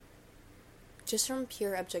just from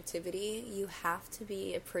pure objectivity, you have to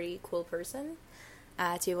be a pretty cool person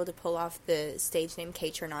to be able to pull off the stage name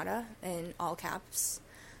Kaytranada in all caps.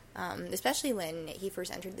 Especially when he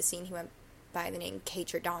first entered the scene, he went by the name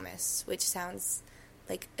Kaytradamus, which sounds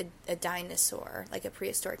like a dinosaur, like a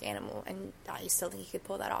prehistoric animal, and I still think he could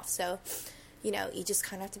pull that off. So, you know, you just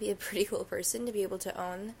kind of have to be a pretty cool person to be able to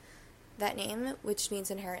own that name, which means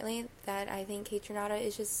inherently that I think Kaytranada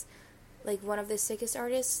is just, like, one of the sickest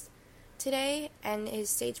artists today, and his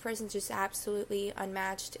stage presence just absolutely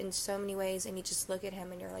unmatched in so many ways, and you just look at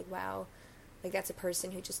him and you're like, wow, like, that's a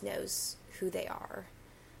person who just knows who they are,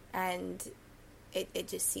 and it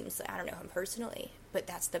just seems like, I don't know him personally, but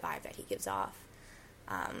that's the vibe that he gives off.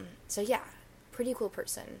 So yeah, pretty cool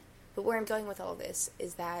person. But where I'm going with all this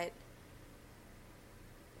is that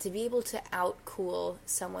to be able to out-cool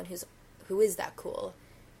someone who is that cool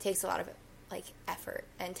takes a lot of, like, effort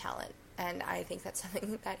and talent. And I think that's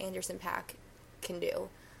something that Anderson .Paak can do.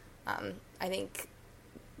 I think,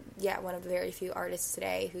 yeah, one of the very few artists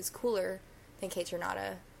today who's cooler than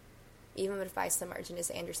Kaytranada, even if by some margin, is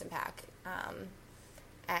Anderson .Paak.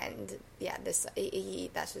 And yeah,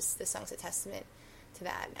 that's just, this song's a testament to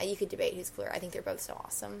that. You could debate who's cooler. I think they're both so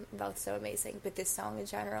awesome, both so amazing. But this song in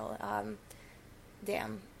general,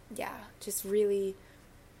 damn, yeah, just really,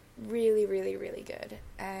 really, really, really good.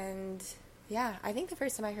 And yeah, I think the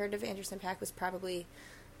first time I heard of Anderson .Paak was probably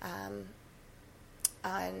on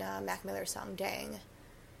Mac Miller's song Dang.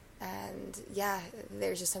 And yeah,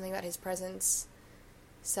 there's just something about his presence.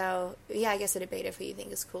 So yeah, I guess a debate of who you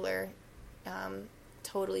think is cooler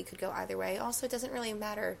totally could go either way. Also, it doesn't really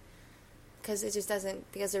matter, because it just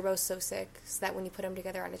doesn't, because they're both so sick, so that when you put them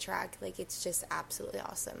together on a track, like, it's just absolutely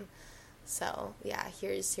awesome. So yeah,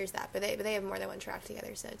 here's that. But they have more than one track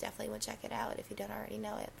together, so definitely would check it out if you don't already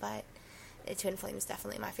know it. But Twin Flame is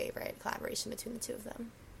definitely my favorite collaboration between the two of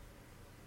them.